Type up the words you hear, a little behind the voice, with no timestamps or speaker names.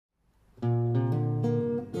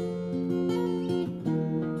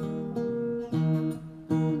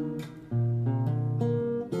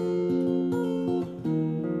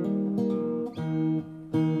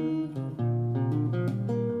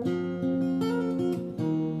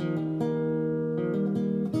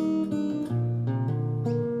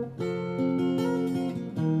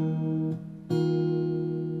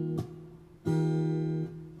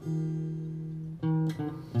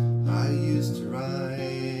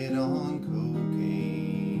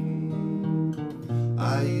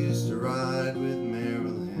I used to ride with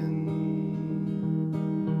Marilyn.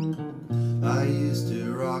 I used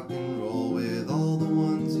to rock and roll with all the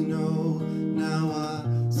ones you know. Now I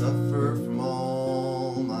suffer from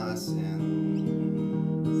all my sins.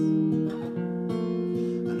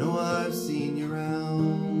 I know I've seen you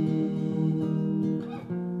around.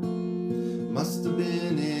 Must have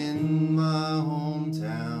been in my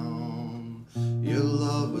hometown. Your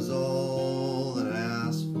love was all that I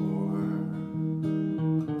asked for,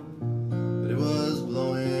 but it was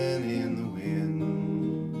blowing in the wind.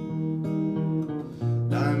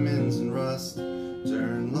 Diamonds and rust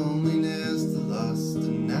turned loneliness to lust,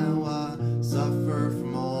 and now I suffer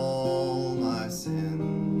from all my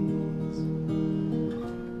sins.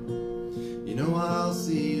 You know I'll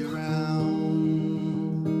see you around,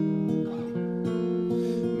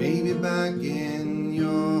 maybe back in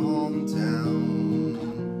your hometown.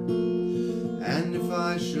 And if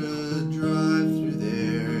I should drive through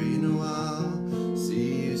there, you know I'll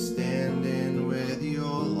see you standing with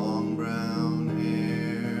your long brown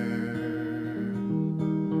hair.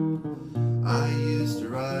 I used to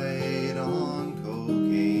ride on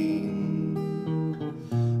cocaine.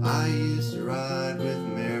 I used to ride with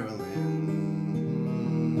Marilyn.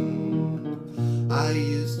 I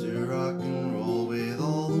used to rock and roll with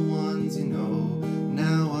all the ones you know.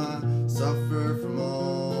 Now I suffer from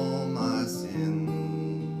all my sins.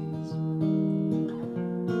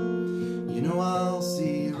 You know I'll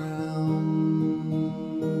see you around,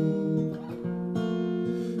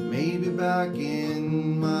 maybe back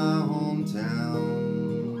in my hometown.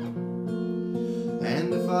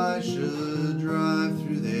 And if I should drive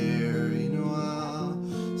through there, you know I'll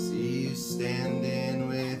see you standing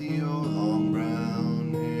with your long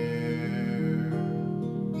brown hair.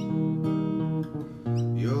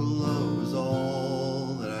 Your love was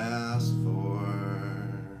all that I asked for,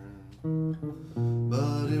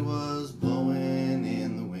 but it was blowing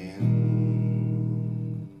in the wind.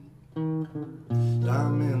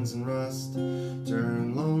 Diamonds and rust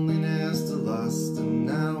turn loneliness to lust, and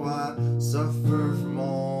now I suffer from